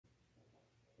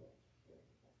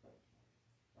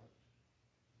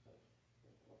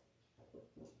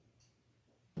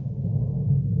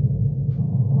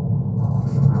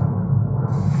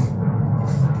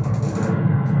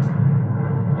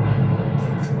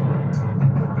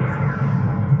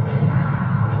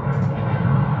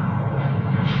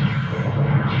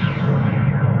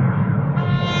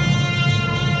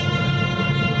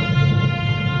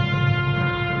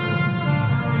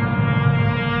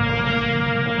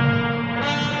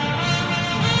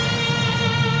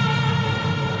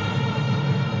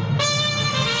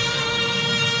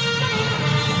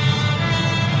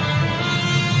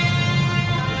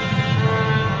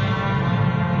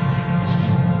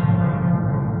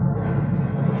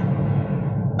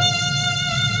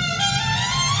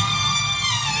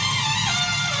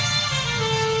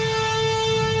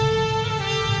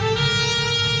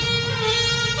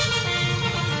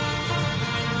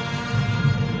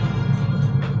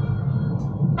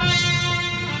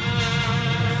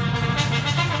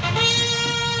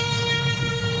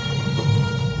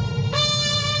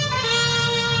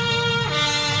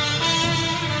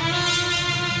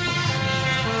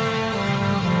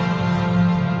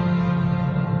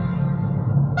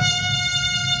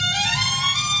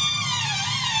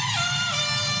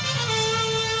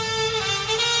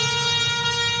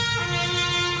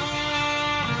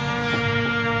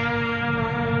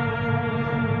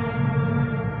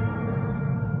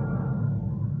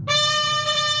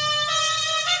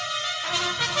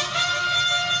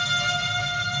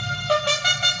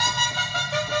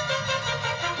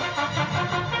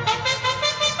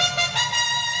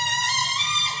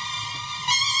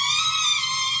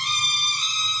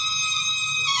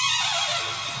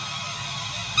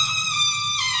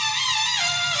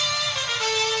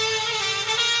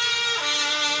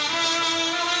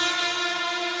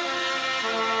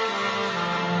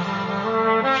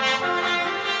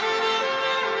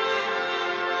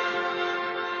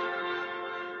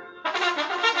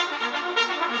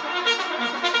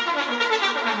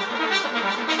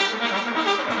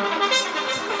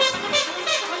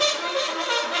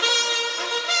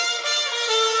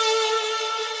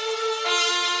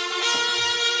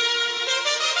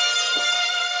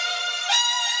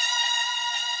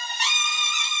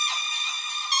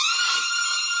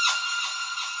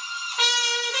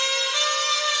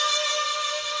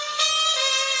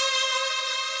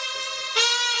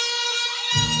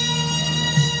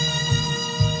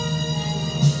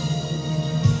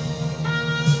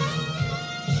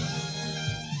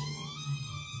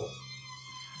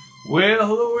Well,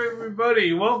 hello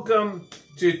everybody. Welcome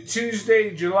to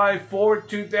Tuesday, July 4th,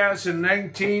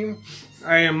 2019.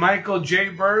 I am Michael J.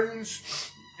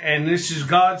 Burns, and this is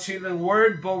God's Healing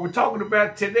Word. But we're talking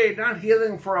about today, not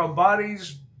healing for our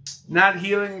bodies, not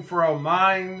healing for our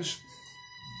minds,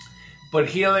 but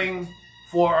healing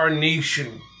for our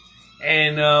nation.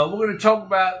 And we're going to talk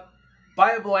about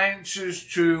Bible answers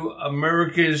to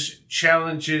America's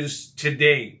challenges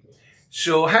today.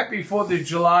 So happy 4th of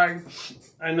July.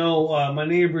 I know my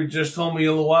neighbor just told me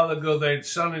a little while ago that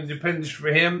it's on Independence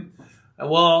for him.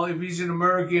 Well, if he's an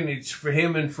American, it's for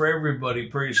him and for everybody,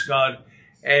 praise God.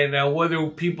 And whether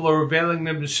people are availing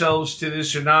themselves to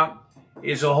this or not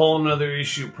is a whole nother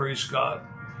issue, praise God.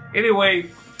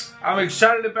 Anyway, I'm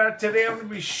excited about today. I'm going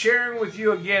to be sharing with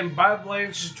you again Bible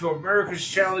answers to America's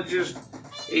challenges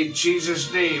in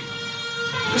Jesus' name.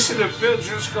 Listen to Phil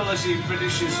Driscoll as he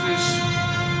finishes this.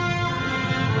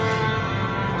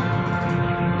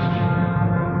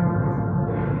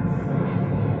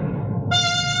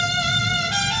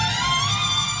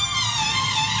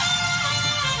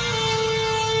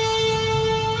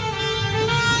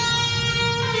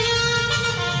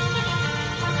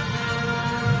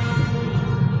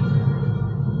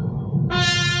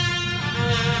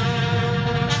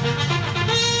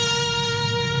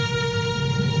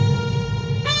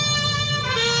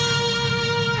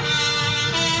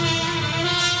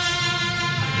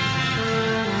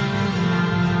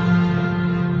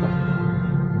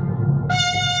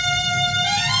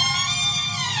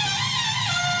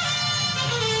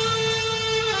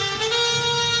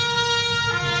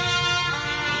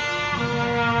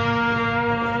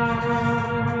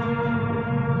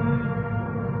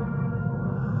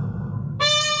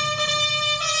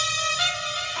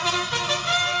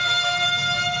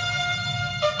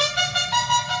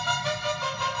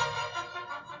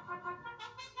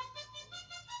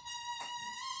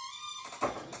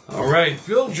 All right,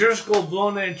 Phil Driscoll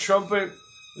blowing that trumpet,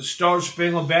 the Star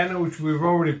Spangled Banner, which we've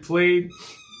already played.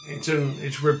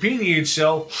 It's repeating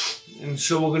itself, and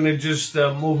so we're going to just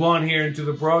move on here into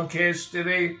the broadcast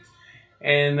today.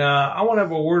 And I want to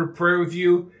have a word of prayer with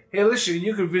you. Hey, listen,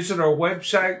 you can visit our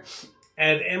website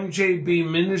at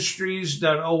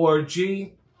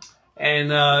mjbministries.org,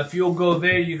 And if you'll go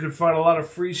there, you can find a lot of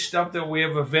free stuff that we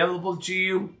have available to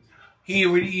you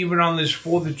here, even on this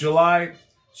 4th of July.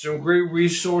 Some great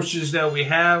resources that we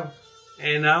have.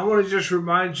 And I want to just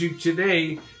remind you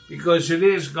today, because it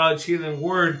is God's healing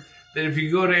word, that if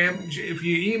you go to if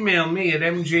you email me at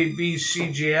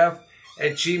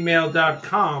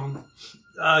mjbcgf@gmail.com,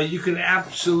 you can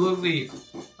absolutely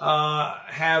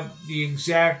have the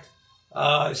exact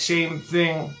same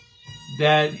thing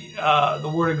that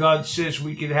the Word of God says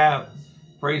we could have.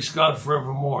 Praise God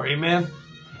forevermore. Amen.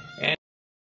 And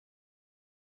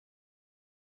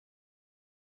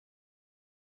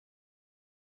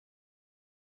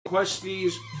request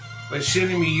these by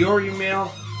sending me your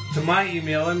email to my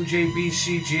email,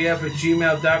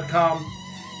 mjbcgf@gmail.com,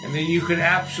 and then you can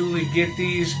absolutely get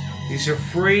these. These are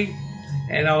free,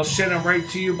 and I'll send them right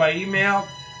to you by email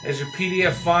as a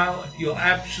PDF file. You'll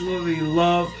absolutely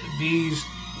love these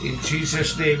in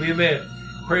Jesus' name. Amen.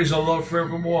 Praise the Lord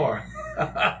forevermore.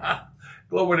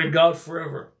 Glory to God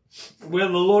forever. Well,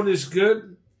 the Lord is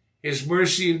good. His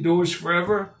mercy endures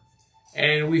forever.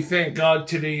 And we thank God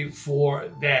today for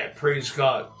that. Praise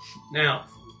God. Now,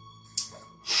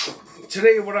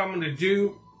 today what I'm going to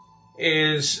do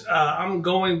is I'm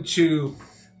going to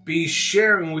be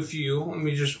sharing with you. Let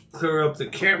me just clear up the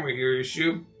camera here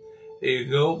issue. There you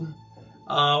go.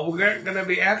 We're going to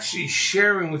be actually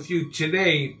sharing with you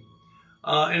today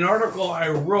an article I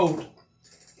wrote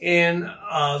in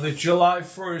the July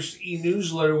 1st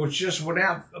e-newsletter, which just went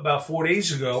out about 4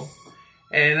 days ago.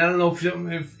 And I don't know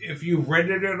if you've read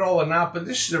it at all or not, but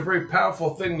this is a very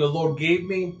powerful thing the Lord gave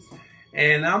me.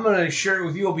 And I'm going to share it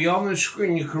with you. It'll be on the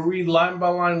screen. You can read line by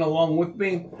line along with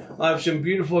me. I'll have some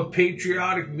beautiful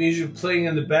patriotic music playing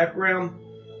in the background.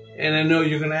 And I know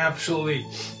you're going to absolutely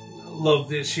love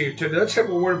this here today. Let's have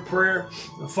a word of prayer.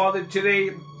 Father,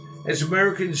 today, as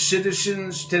American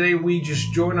citizens, today we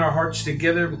just join our hearts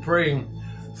together in praying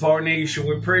for our nation.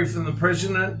 We pray from the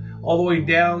president all the way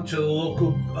down to the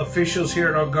local officials here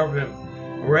in our government.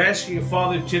 We're asking you,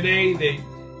 Father, today that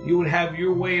you would have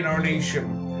your way in our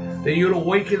nation, that you would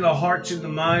awaken the hearts and the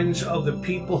minds of the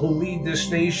people who lead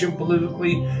this nation,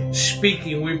 politically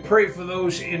speaking. We pray for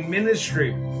those in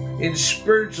ministry, in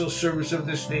spiritual service of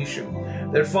this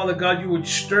nation, that, Father God, you would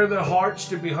stir their hearts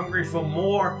to be hungry for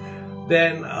more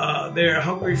than they're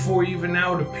hungry for even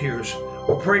now, it appears.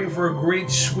 We're praying for a great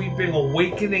sweeping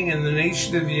awakening in the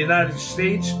nation of the United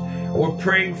States. We're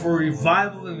praying for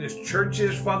revival in the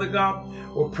churches, Father God.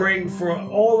 We're praying for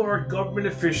all of our government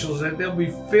officials that they'll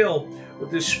be filled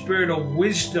with the spirit of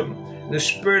wisdom, the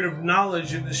spirit of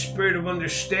knowledge, and the spirit of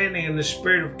understanding, and the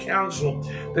spirit of counsel,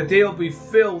 that they'll be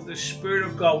filled with the Spirit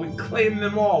of God. We claim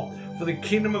them all for the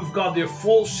kingdom of God, their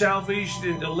full salvation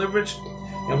and deliverance.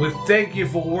 And we thank you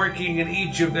for working in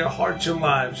each of their hearts and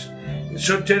lives. And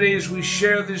so today, as we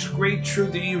share this great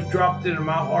truth that you've dropped into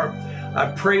my heart, I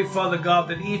pray, Father God,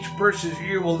 that each person's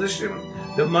ear will listen,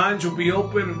 the minds will be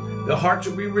open, the hearts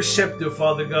will be receptive,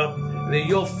 Father God, and that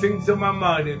you'll think through my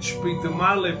mind and speak through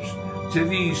my lips to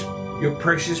these, your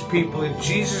precious people. In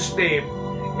Jesus' name,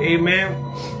 amen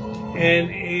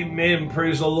and amen.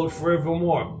 Praise the Lord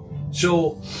forevermore.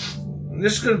 So,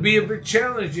 this is going to be a bit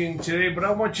challenging today, but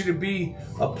I want you to be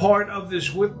a part of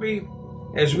this with me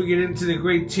as we get into the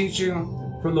great teaching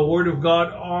from the Word of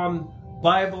God on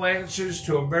Bible answers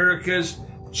to America's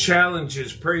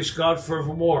challenges. Praise God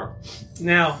forevermore.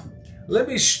 Now, let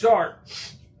me start,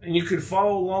 and you can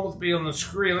follow along with me on the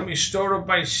screen. Let me start off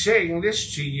by saying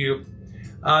this to you,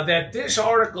 that this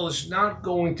article is not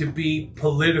going to be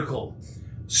political.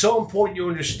 So important you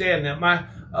understand that.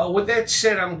 With that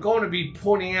said, I'm going to be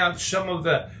pointing out some of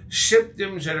the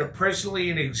symptoms that are presently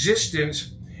in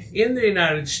existence in the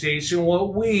United States and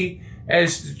what we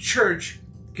as the church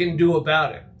can do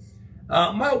about it.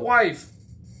 My wife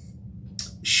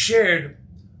shared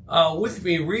with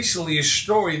me recently a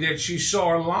story that she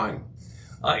saw online.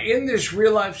 In this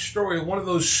real-life story, one of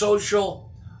those social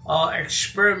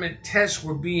experiment tests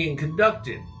were being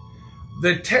conducted.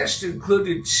 The test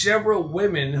included several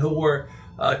women who were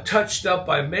touched up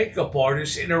by makeup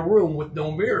artists in a room with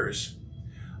no mirrors.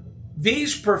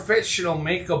 These professional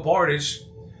makeup artists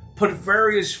put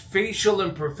various facial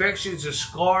imperfections or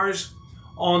scars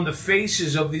on the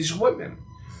faces of these women.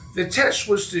 The test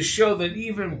was to show that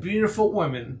even beautiful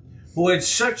women who had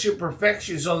such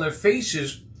imperfections on their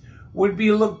faces would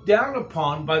be looked down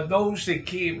upon by those they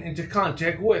came into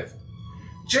contact with.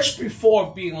 Just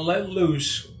before being let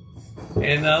loose,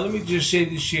 and let me just say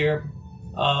this here,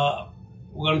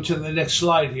 we're going to the next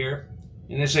slide here,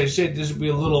 and as I said, this will be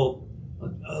a little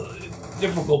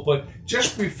difficult, but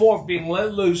just before being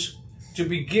let loose to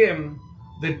begin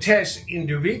the test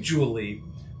individually,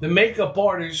 the makeup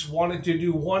artist wanted to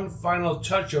do one final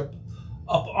touch-up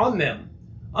on them.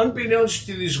 Unbeknownst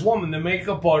to this woman, the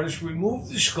makeup artist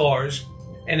removed the scars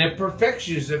and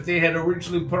imperfections that they had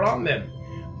originally put on them.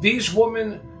 These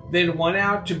women then went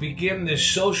out to begin this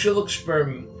social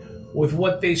experiment with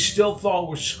what they still thought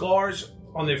were scars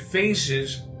on their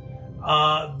faces,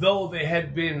 though they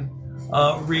had been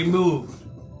removed.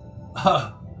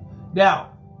 Now,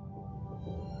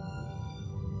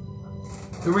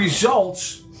 the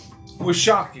results were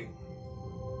shocking,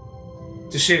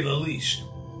 to say the least.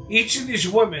 Each of these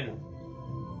women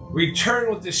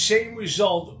returned with the same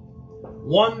result,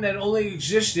 one that only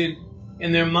existed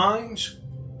in their minds.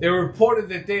 They reported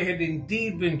that they had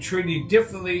indeed been treated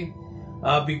differently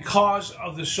because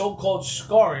of the so-called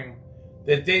scarring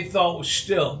that they thought was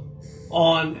still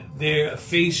on their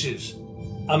faces.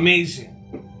 Amazing.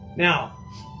 Now,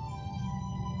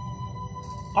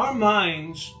 our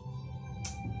minds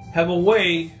have a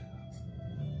way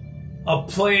of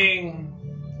playing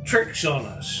tricks on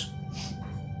us.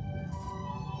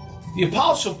 The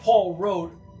Apostle Paul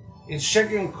wrote in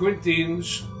 2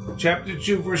 Corinthians chapter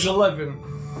 2, verse 11,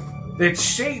 that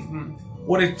Satan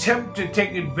would attempt to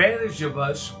take advantage of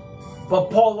us, but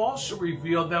Paul also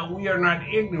revealed that we are not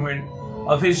ignorant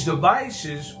of his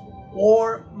devices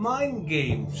or mind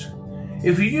games.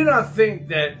 If you do not think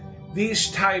that these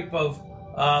type of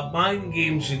mind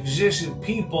games exist in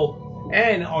people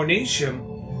and our nation,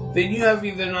 then you have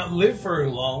either not lived very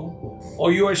long,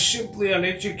 or you are simply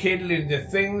uneducated in the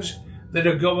things that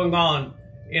are going on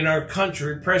in our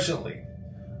country presently.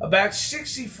 About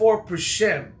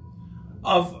 64%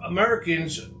 of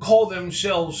Americans call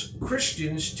themselves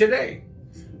Christians today.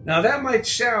 Now that might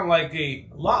sound like a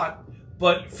lot,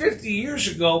 but 50 years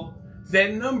ago,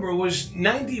 that number was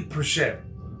 90%,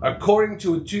 according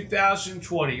to a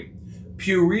 2020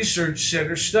 Pew Research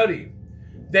Center study.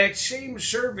 That same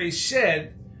survey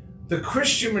said the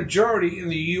Christian majority in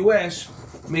the U.S.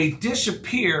 may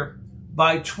disappear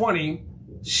by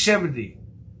 2070.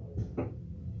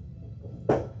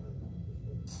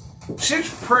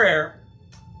 Since prayer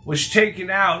was taken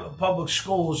out of public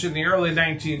schools in the early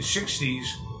 1960s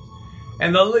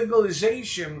and the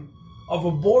legalization of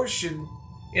abortion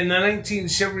in the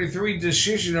 1973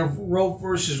 decision of Roe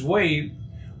versus Wade,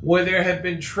 where there have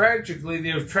tragically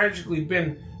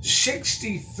been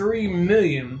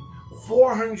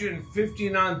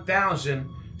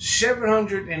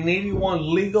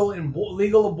 63,459,781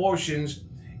 legal abortions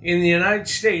in the United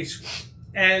States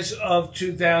as of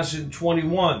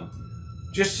 2021.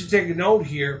 Just to take a note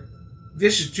here,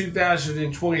 this is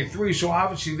 2023, so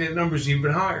obviously that number is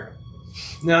even higher.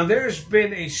 Now, there's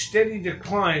been a steady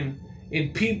decline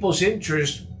in people's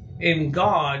interest in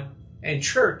God and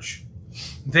church.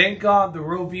 Thank God the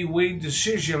Roe v. Wade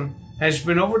decision has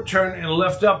been overturned and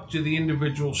left up to the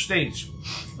individual states.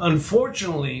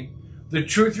 Unfortunately, the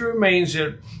truth remains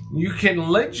that you can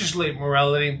legislate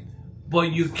morality,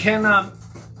 but you cannot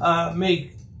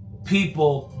make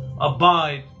people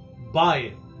abide by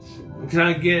it. Can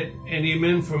I get an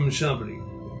amen from somebody?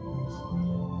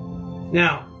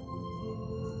 Now,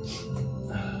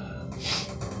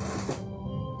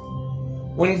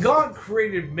 when God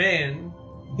created man,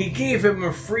 he gave him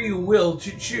a free will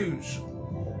to choose.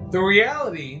 The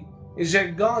reality is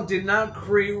that God did not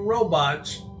create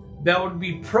robots that would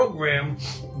be programmed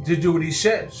to do what he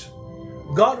says.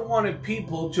 God wanted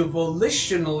people to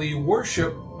volitionally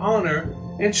worship, honor,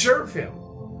 and serve him.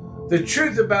 The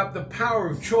truth about the power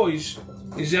of choice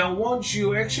is that once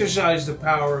you exercise the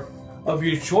power of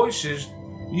your choices,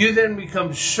 you then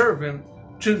become servant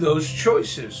to those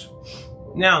choices.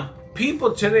 Now,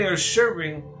 people today are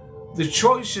serving the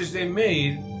choices they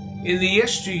made in the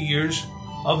yesteryears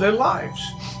of their lives.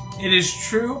 It is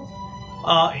true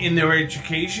in their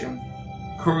education,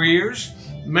 careers,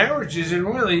 marriages, and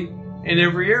really in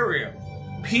every area.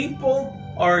 People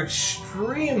are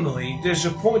extremely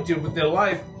disappointed with their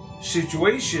life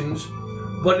situations,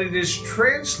 but it is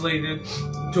translated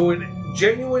to a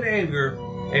genuine anger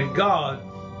at God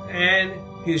and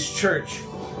his church.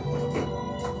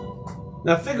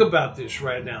 Now think about this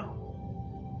right now.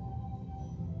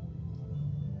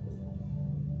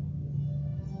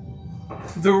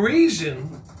 The reason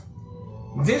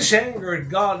this anger at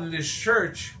God and his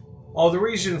church, or the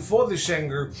reason for this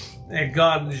anger at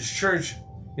God and his church,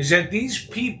 is that these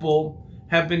people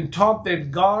have been taught that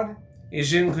God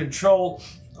is in control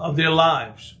of their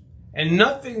lives. And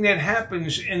nothing that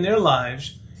happens in their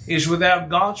lives is without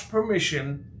God's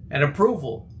permission and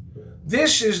approval.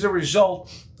 This is the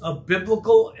result of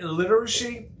biblical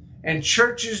illiteracy and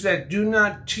churches that do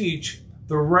not teach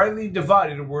the rightly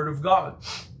divided word of God.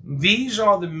 These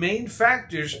are the main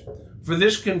factors for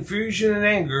this confusion and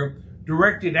anger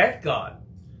directed at God.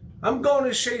 I'm going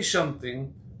to say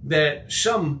something that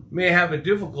some may have a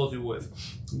difficulty with.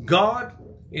 God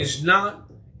is not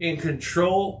in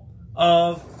control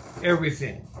of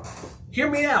everything. Hear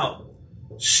me out.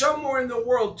 Somewhere in the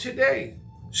world today,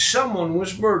 someone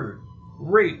was murdered,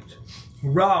 raped,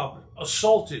 robbed,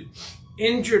 assaulted,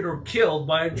 injured, or killed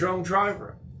by a drunk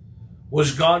driver.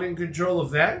 Was God in control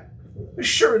of that?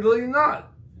 Assuredly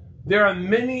not. There are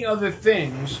many other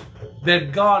things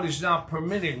that God is not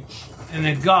permitting and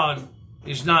that God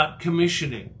is not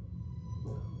commissioning.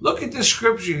 Look at the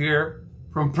scripture here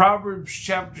from Proverbs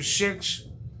chapter 6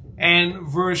 and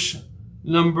verse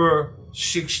number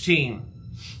 16.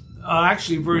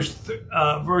 Verse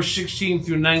 16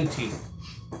 through 19.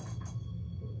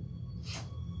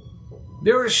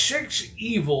 There are 6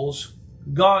 evils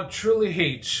God truly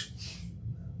hates,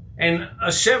 and a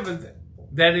 7th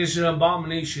that is an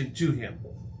abomination to him.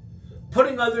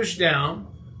 Putting others down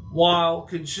while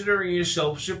considering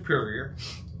yourself superior,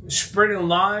 spreading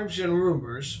lies and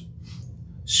rumors,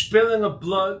 spilling the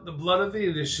blood of the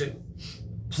innocent,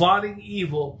 plotting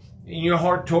evil in your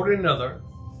heart toward another,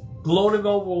 gloating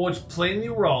over what's plainly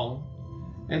wrong,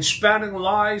 and spouting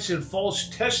lies and false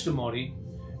testimony,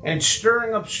 and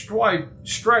stirring up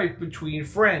strife between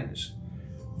friends.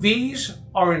 These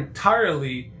are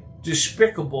entirely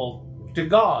despicable to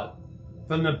God.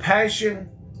 From the Passion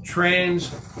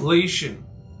Translation.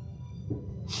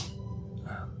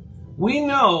 We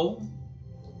know,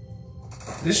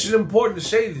 this is important to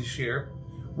say this here,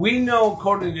 we know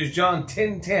according to John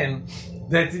 10:10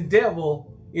 that the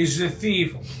devil is the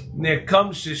thief that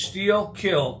comes to steal,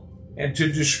 kill, and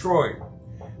to destroy.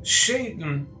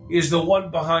 Satan is the one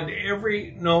behind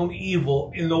every known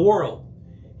evil in the world.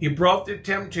 He brought the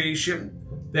temptation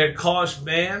that caused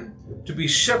man to be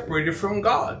separated from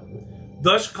God,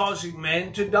 thus causing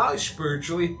man to die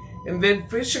spiritually and then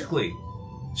physically.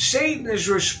 Satan is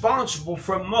responsible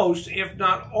for most, if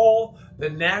not all, the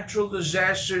natural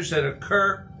disasters that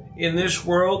occur in this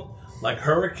world, like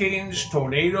hurricanes,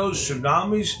 tornadoes,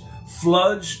 tsunamis,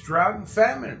 floods, drought, and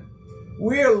famine.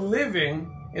 We are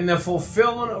living in the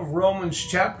fulfillment of Romans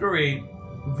chapter 8,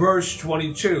 verse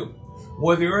 22,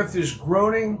 where the earth is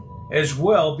groaning as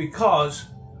well because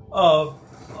of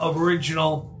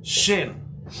original sin.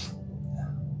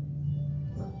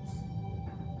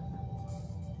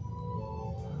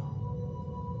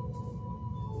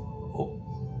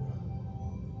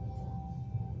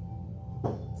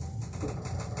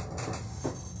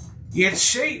 Yet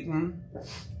Satan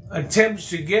attempts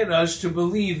to get us to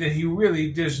believe that he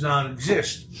really does not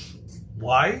exist.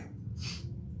 Why?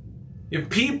 If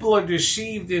people are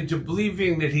deceived into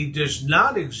believing that he does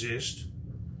not exist,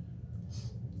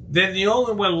 then the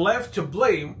only one left to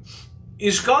blame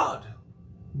is God.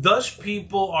 Thus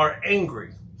people are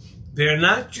angry. They are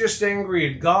not just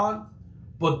angry at God,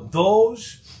 but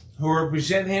those who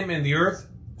represent him in the earth,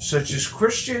 such as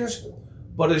Christians,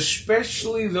 but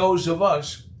especially those of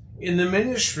us in the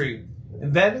ministry,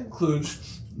 and that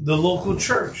includes the local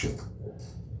church.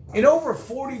 In over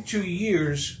 42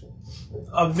 years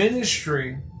of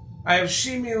ministry, I have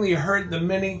seemingly heard the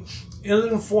many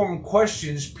ill-informed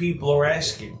questions people are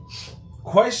asking.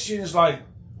 Questions like,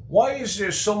 why is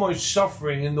there so much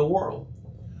suffering in the world?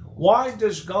 Why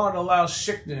does God allow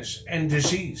sickness and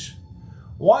disease?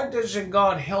 Why doesn't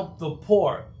God help the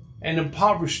poor and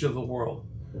impoverished of the world?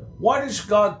 Why does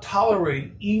God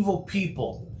tolerate evil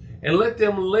people and let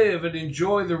them live and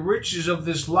enjoy the riches of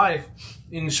this life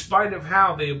in spite of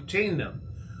how they obtain them?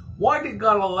 Why did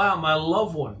God allow my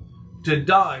loved one to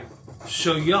die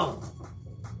so young?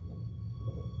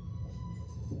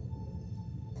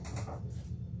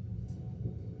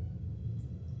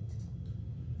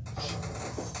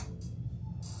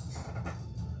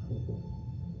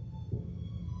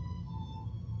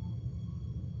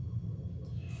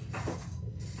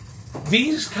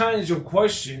 These kinds of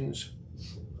questions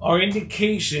are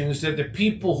indications that the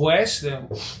people who ask them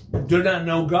do not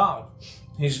know God,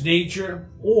 his nature,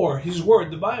 or his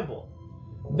word, the Bible.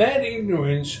 That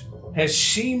ignorance has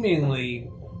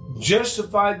seemingly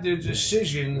justified their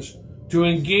decisions to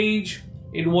engage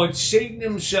in what Satan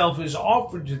himself has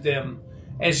offered to them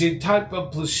as a type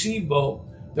of placebo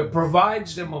that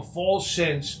provides them a false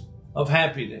sense of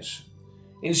happiness.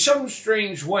 In some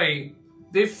strange way,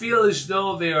 they feel as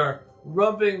though they are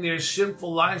rubbing their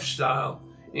sinful lifestyle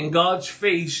in God's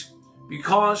face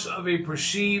because of a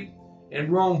perceived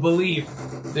and wrong belief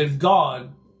that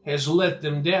God has let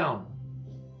them down.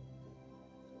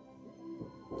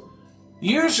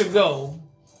 Years ago,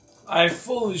 I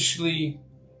foolishly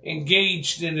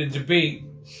engaged in a debate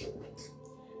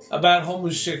about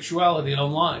homosexuality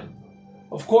online.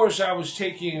 Of course, I was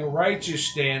taking a righteous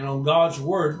stand on God's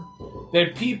word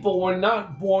that people were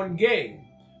not born gay,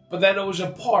 but that it was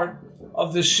a part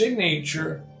of the sin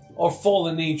nature or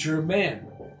fallen nature of man.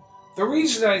 The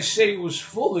reason I say it was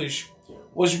foolish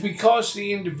was because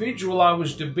the individual I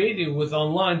was debating with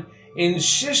online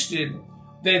insisted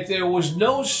that there was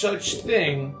no such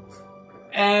thing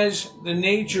as the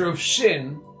nature of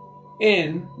sin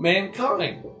in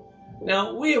mankind.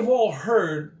 Now, we have all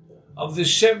heard of the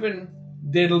 7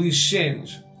 deadly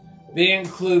sins. They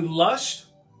include lust,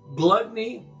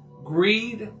 gluttony,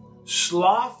 greed,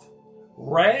 sloth,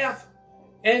 wrath,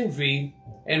 envy,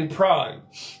 and pride.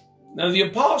 Now, the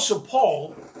Apostle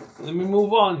Paul, let me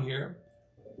move on here.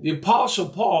 The Apostle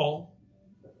Paul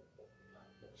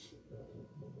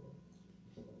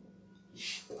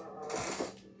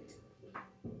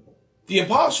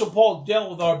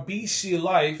dealt with our BC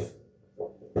life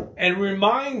and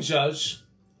reminds us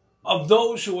of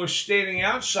those who are standing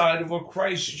outside of what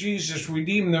Christ Jesus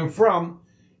redeemed them from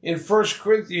in 1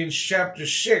 Corinthians chapter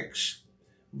 6,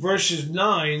 verses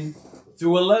 9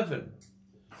 through 11.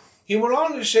 He went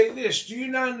on to say this, do you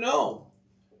not know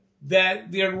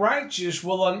that the unrighteous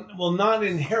will not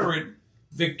inherit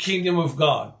the kingdom of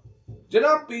God? Do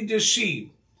not be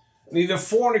deceived. Neither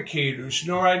fornicators,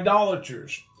 nor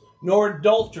idolaters, nor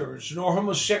adulterers, nor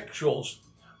homosexuals,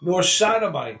 nor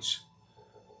sodomites,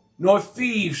 nor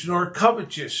thieves, nor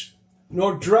covetous,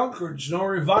 nor drunkards,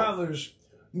 nor revilers,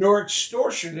 nor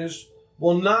extortioners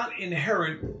will not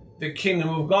inherit the kingdom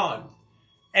of God.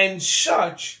 And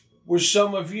such were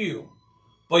some of you.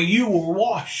 But you were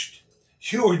washed,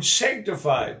 you were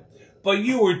sanctified, but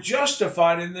you were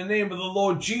justified in the name of the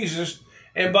Lord Jesus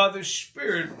and by the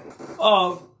Spirit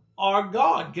of our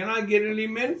God. Can I get an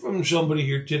amen from somebody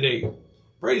here today?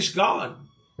 Praise God.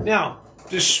 Now,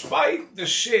 despite the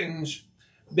sins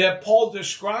that Paul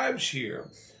describes here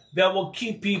that will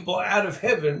keep people out of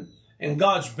heaven and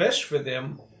God's best for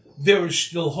them, there is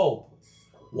still hope.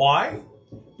 Why?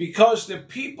 Because the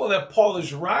people that Paul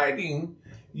is writing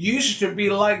used to be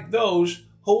like those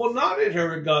who will not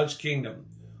inherit God's kingdom.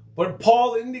 But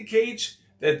Paul indicates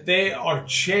that they are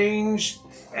changed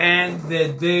and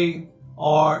that they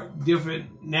are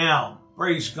different now.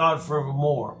 Praise God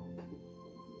forevermore.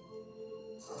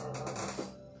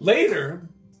 Later,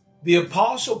 the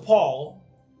Apostle Paul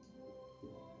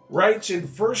writes in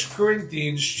 1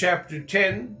 Corinthians chapter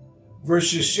 10,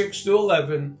 verses 6 to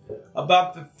 11,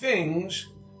 about the things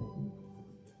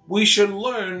we should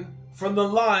learn from the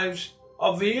lives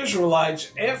of the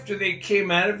Israelites after they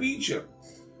came out of Egypt,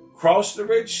 crossed the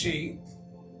Red Sea,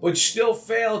 but still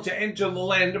failed to enter the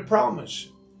land of promise.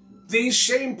 These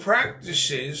same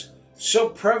practices, so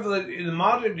prevalent in the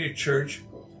modern day church,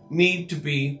 need to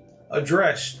be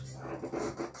addressed.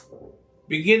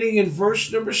 Beginning in verse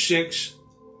number 6,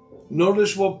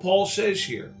 notice what Paul says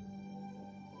here.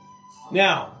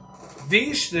 Now,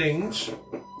 these things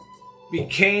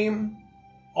became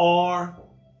our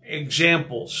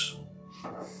examples,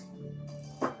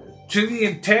 to the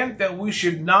intent that we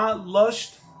should not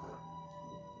lust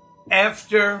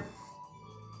after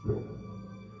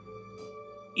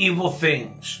evil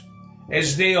things,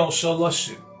 as they also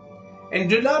lusted. And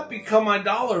do not become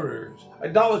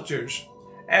idolaters,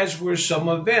 as were some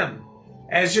of them.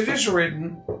 As it is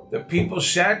written, the people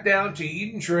sat down to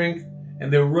eat and drink,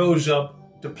 and they rose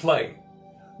up to play.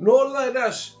 Nor let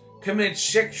us commit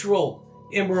sexual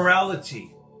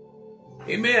immorality.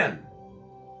 Amen.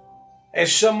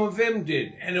 As some of them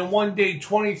did, and in one day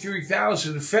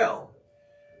 23,000 fell.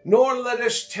 Nor let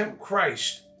us tempt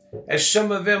Christ, as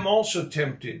some of them also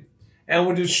tempted, and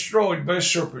were destroyed by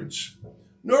serpents.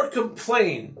 Nor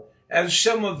complain, as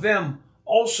some of them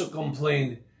also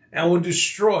complained, and were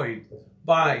destroyed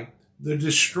by the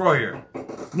destroyer.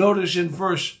 Notice in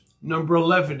verse number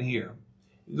 11 here.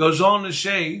 It goes on to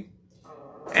say,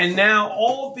 and now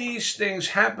all these things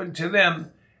happened to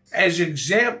them as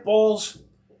examples,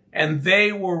 and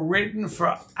they were written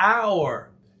for our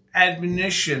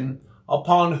admonition,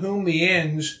 upon whom the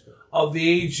ends of the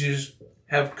ages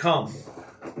have come.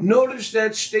 Notice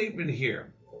that statement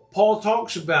here. Paul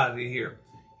talks about it here.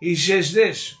 He says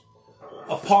this,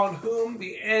 upon whom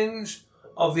the ends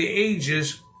of the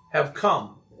ages have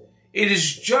come. It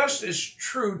is just as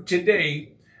true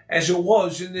today as it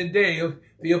was in the day of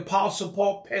the Apostle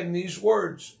Paul penned these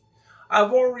words.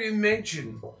 I've already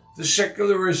mentioned the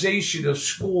secularization of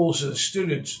schools and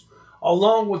students,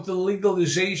 along with the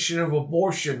legalization of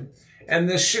abortion and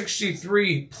the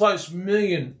 63+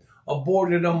 million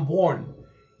aborted unborn.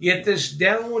 Yet this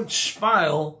downward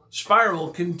spiral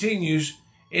continues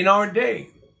in our day.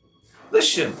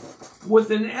 Listen,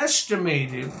 with an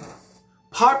estimated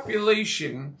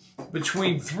population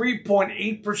between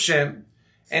 3.8%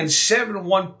 and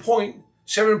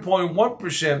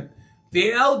 7.1%,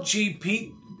 the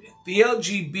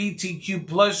LGBTQ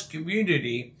plus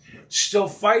community still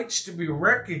fights to be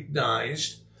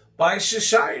recognized by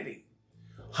society,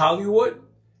 Hollywood,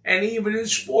 and even in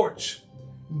sports.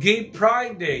 Gay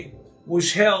Pride Day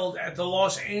was held at the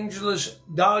Los Angeles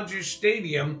Dodgers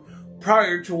Stadium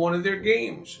prior to one of their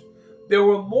games. There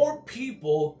were more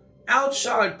people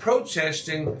outside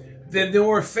protesting than there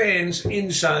were fans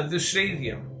inside the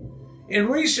stadium. In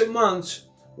recent months,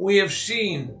 we have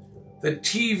seen the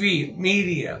TV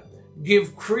media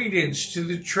give credence to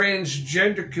the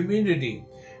transgender community,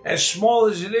 as small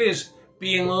as it is,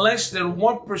 being less than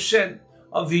 1%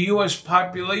 of the U.S.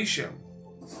 population.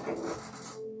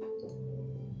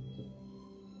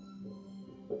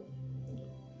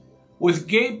 With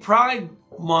Gay Pride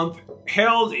Month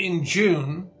held in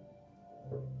June,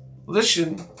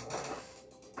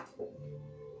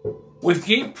 with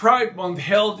Gay Pride Month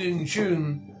held in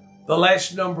June the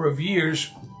last number of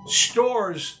years,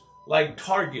 stores like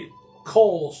Target,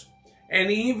 Kohl's,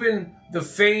 and even the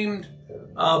famed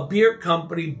beer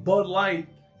company Bud Light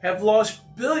have lost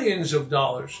billions of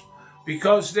dollars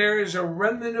because there is a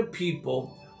remnant of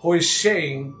people who is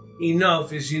saying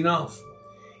enough is enough.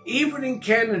 Even in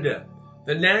Canada,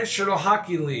 the National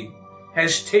Hockey League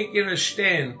has taken a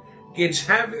stand against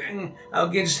having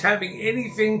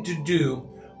anything to do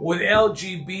with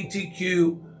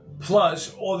LGBTQ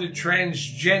plus or the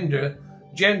transgender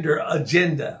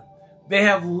agenda. They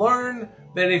have learned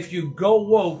that if you go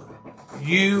woke,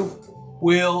 you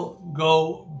will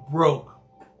go broke.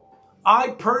 I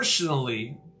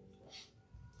personally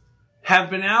have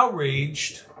been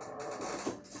outraged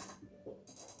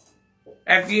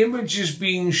at the images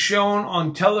being shown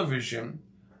on television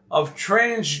of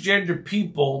transgender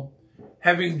people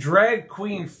having drag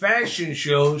queen fashion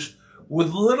shows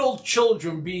with little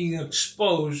children being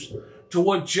exposed to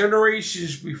what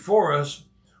generations before us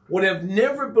would have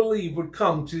never believed would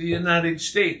come to the United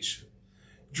States.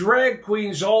 Drag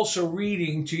queens also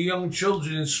reading to young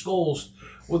children in schools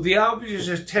with the obvious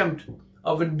attempt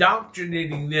of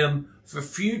indoctrinating them for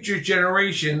future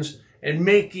generations and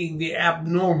making the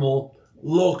abnormal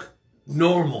look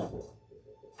normal.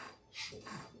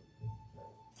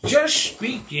 Just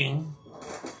speaking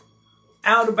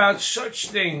out about such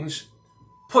things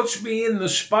puts me in the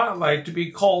spotlight to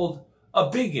be called a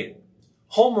bigot,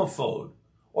 homophobe,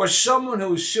 or someone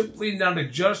who is simply not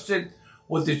adjusted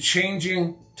with the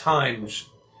changing times.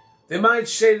 They might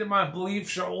say that my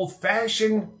beliefs are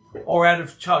old-fashioned or out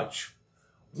of touch.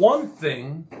 One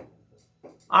thing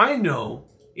I know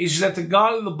is that the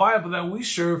God of the Bible that we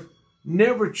serve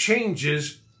never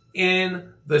changes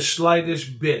in the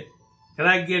slightest bit. Can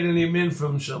I get an amen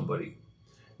from somebody?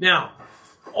 Now,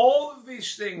 all of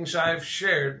these things I have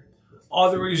shared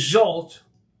are the result,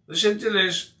 listen to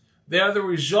this, they are the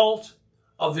result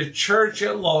of the church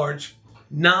at large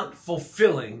not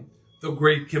fulfilling the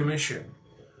Great Commission.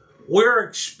 We're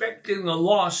expecting the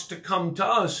lost to come to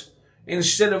us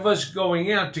instead of us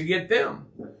going out to get them.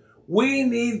 We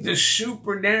need the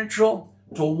supernatural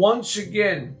to once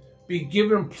again be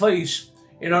given place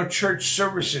in our church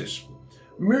services.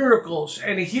 Miracles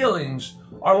and healings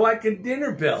are like a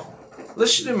dinner bell.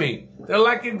 Listen to me. They're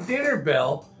like a dinner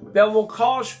bell that will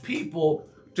cause people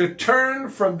to turn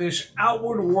from this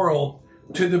outward world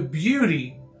to the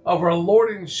beauty of our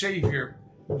Lord and Savior,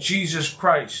 Jesus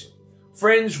Christ.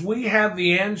 Friends, we have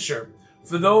the answer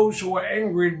for those who are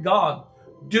angry at God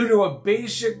due to a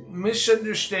basic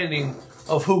misunderstanding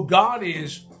of who God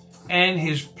is and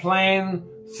His plan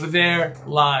for their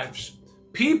lives.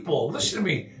 People, listen to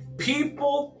me,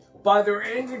 people, by their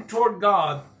anger toward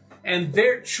God and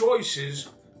their choices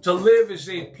to live as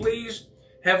they please,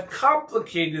 have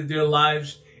complicated their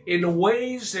lives in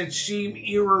ways that seem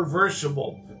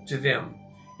irreversible to them.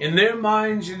 In their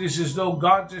minds, it is as though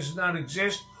God does not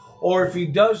exist, or if He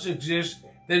does exist,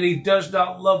 then He does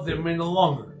not love them any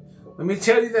longer. Let me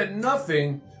tell you that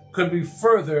nothing could be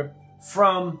further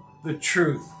from the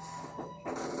truth.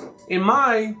 In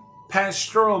my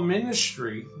pastoral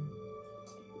ministry,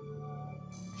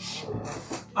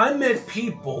 I met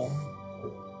people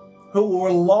who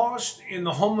were lost in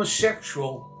the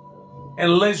homosexual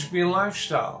and lesbian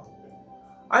lifestyle.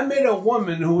 I met a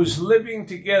woman who was living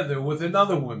together with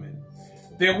another woman.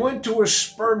 They went to a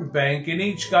sperm bank and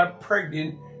each got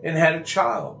pregnant and had a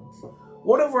child.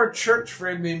 One of our church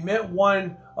family met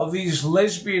one of these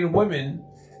lesbian women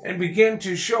and began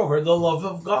to show her the love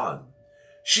of God.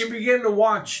 She began to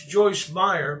watch Joyce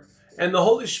Meyer, and the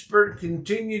Holy Spirit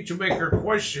continued to make her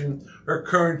question her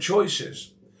current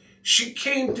choices. She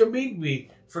came to meet me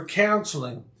for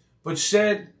counseling, but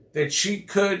said that she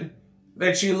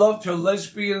loved her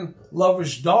lesbian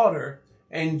lover's daughter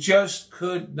and just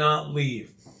could not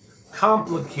leave.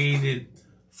 Complicated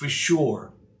for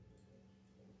sure.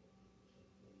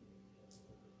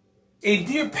 A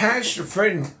dear pastor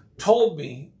friend told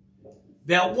me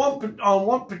that on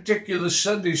one particular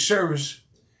Sunday service,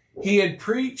 he had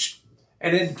preached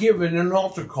and had given an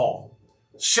altar call.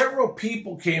 Several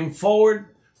people came forward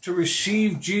to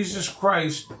receive Jesus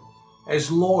Christ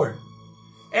as Lord.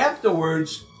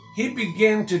 Afterwards, he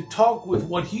began to talk with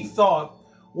what he thought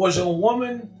was a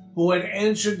woman who had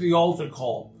answered the altar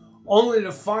call, only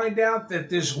to find out that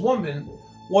this woman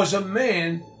was a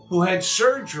man who had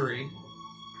surgery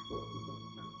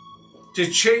to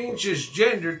change his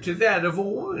gender to that of a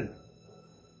woman.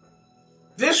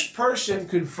 This person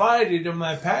confided in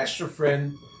my pastor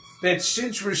friend that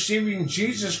since receiving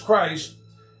Jesus Christ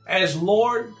as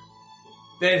Lord,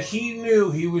 that he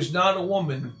knew he was not a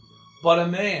woman, but a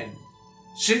man.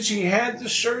 Since he had the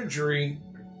surgery,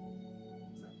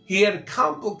 he had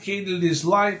complicated his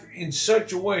life in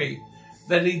such a way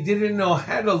that he didn't know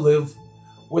how to live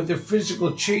with the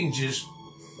physical changes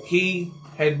he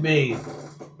had made.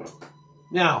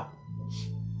 Now,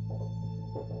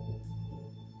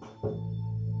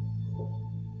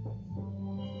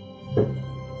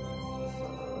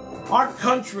 our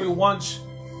country wants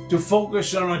to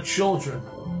focus on our children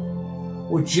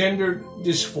with gender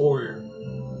dysphoria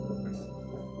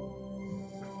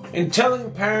and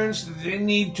telling parents that they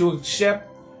need to accept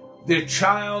their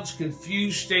child's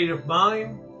confused state of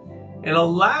mind and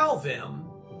allow them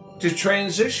to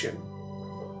transition.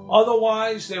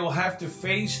 Otherwise, they will have to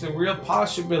face the real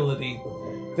possibility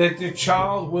that their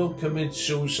child will commit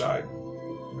suicide.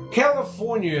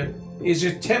 California is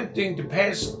attempting to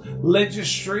pass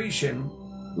legislation,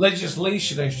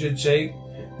 I should say,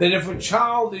 that if a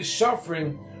child is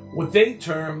suffering with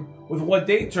what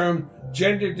they term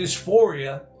gender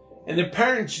dysphoria, and the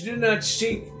parents do not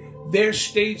seek their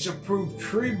state's approved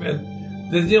treatment,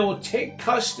 then they will take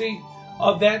custody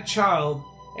of that child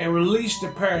and release the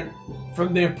parent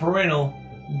from their parental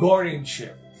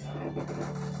guardianship.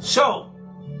 So,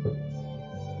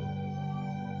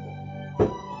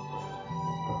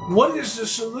 what is the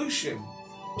solution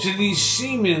to these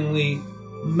seemingly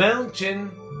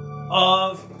mountain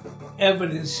of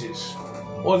evidences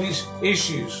or these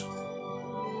issues?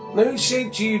 Let me say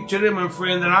to you today, my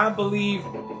friend, that I believe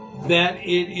that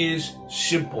it is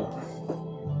simple.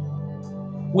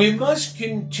 We must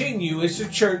continue as a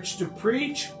church to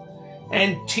preach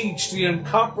and teach the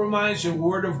uncompromising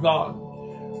Word of God.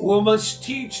 We must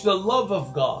teach the love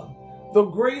of God, the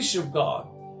grace of God,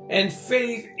 and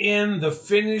faith in the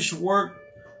finished work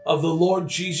of the Lord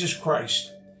Jesus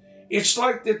Christ. It's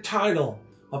like the title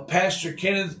of Pastor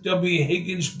Kenneth W.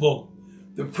 Hagin's book,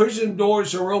 The Prison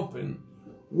Doors Are Open.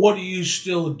 What are you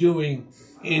still doing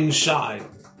inside?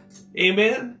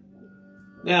 Amen?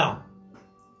 Now,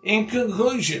 in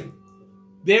conclusion,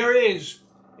 there is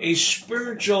a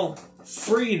spiritual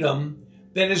freedom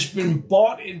that has been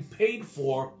bought and paid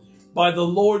for by the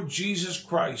Lord Jesus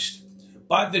Christ,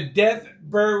 by the death,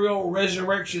 burial,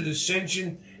 resurrection,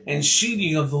 ascension, and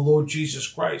seating of the Lord Jesus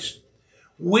Christ.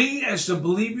 We, as the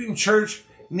believing church,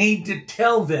 need to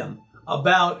tell them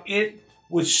about it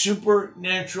with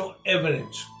supernatural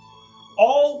evidence.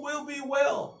 All will be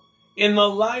well in the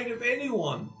light of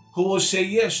anyone who will say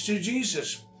yes to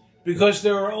Jesus, because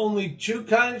there are only two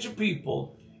kinds of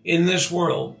people in this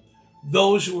world: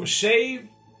 those who are saved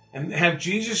and have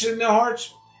Jesus in their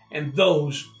hearts, and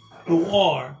those who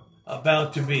are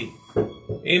about to be.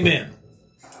 Amen.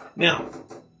 Now,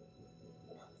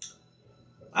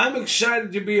 I'm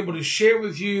excited to be able to share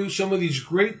with you some of these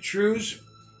great truths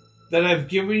that I've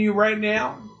given you right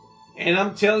now. And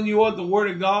I'm telling you what, the Word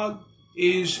of God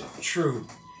is true.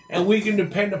 And we can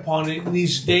depend upon it in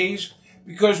these days,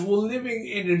 because we're living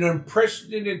in an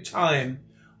unprecedented time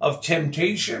of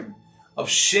temptation, of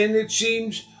sin, it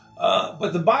seems.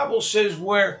 But the Bible says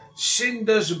where sin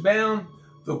does abound,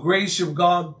 the grace of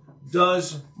God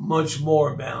does much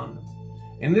more abound.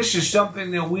 And this is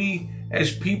something that we,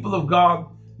 as people of God,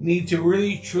 need to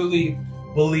really, truly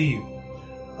believe.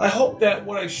 I hope that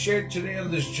what I shared today on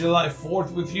this July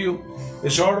 4th with you,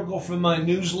 this article from my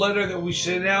newsletter that we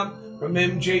sent out from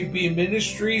MJB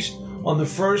Ministries on the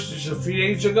 1st, just a few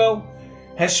days ago,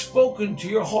 has spoken to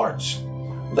your hearts.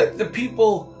 Let the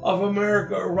people of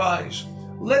America arise.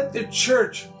 Let the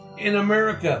church in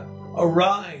America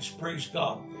arise, praise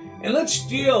God. And let's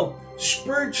deal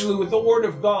spiritually with the Word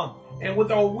of God and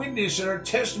with our witness and our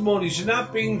testimonies, and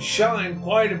not being shy and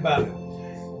quiet about it.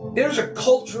 There's a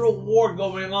cultural war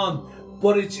going on,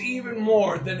 but it's even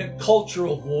more than a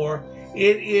cultural war.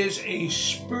 It is a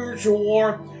spiritual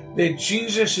war that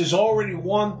Jesus has already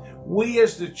won. We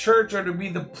as the church are to be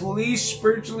the police,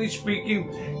 spiritually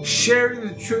speaking, sharing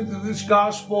the truth of this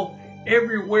gospel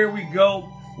everywhere we go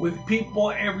with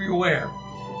people everywhere.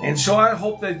 And so I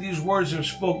hope that these words have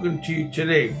spoken to you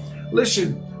today.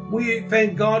 Listen, we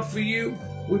thank God for you.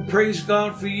 We praise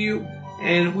God for you.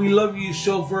 And we love you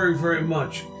so very, very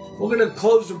much. We're going to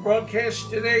close the broadcast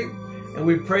today. And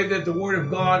we pray that the Word of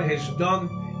God has done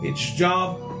its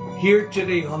job here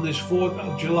today on this 4th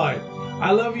of July.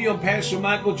 I love you. I'm Pastor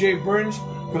Michael J. Burns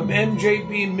from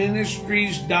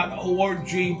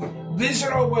mjbministries.org.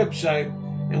 Visit our website,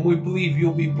 and we believe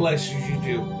you'll be blessed as you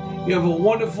do. You have a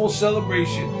wonderful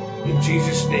celebration in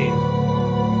Jesus' name.